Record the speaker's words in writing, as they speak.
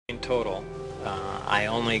total. I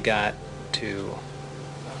only got to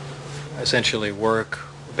essentially work,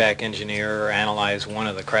 back engineer, or analyze one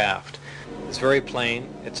of the craft. It's very plain.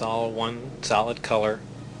 It's all one solid color,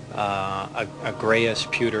 a grayish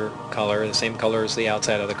pewter color, the same color as the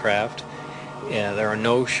outside of the craft. There are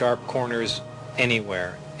no sharp corners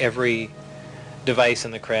anywhere. Every device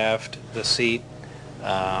in the craft, the seat,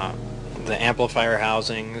 the amplifier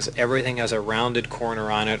housings, everything has a rounded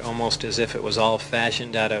corner on it, almost as if it was all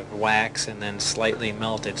fashioned out of wax and then slightly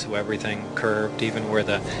melted, so everything curved, even where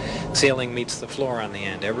the ceiling meets the floor on the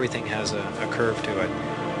end. Everything has a curve to it.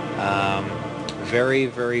 Very,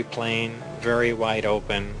 very plain, very wide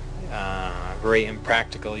open, very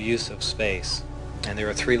impractical use of space. And there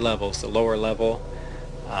are 3 levels. The lower level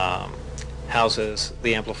houses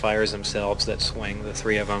the amplifiers themselves that swing, the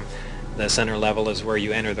 3 of them. The center level is where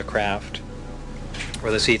you enter the craft,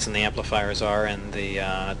 where the seats and the amplifiers are, and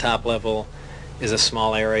the top level is a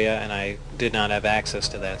small area, and I did not have access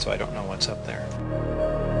to that, so I don't know what's up there.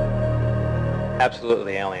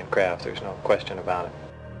 Absolutely alien craft, there's no question about it.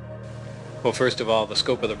 Well, first of all, the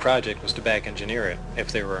scope of the project was to back engineer it.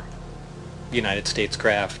 If they were United States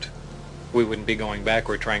craft, we wouldn't be going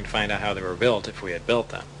backward trying to find out how they were built if we had built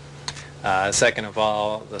them. Second of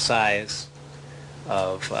all, the size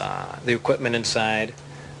of the equipment inside,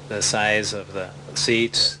 the size of the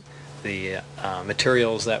seats, the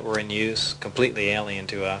materials that were in use, completely alien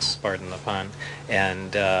to us, pardon the pun,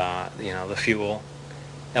 and the fuel,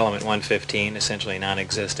 element 115, essentially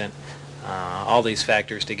non-existent. All these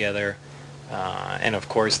factors together, and of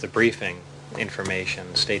course the briefing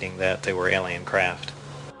information stating that they were alien craft.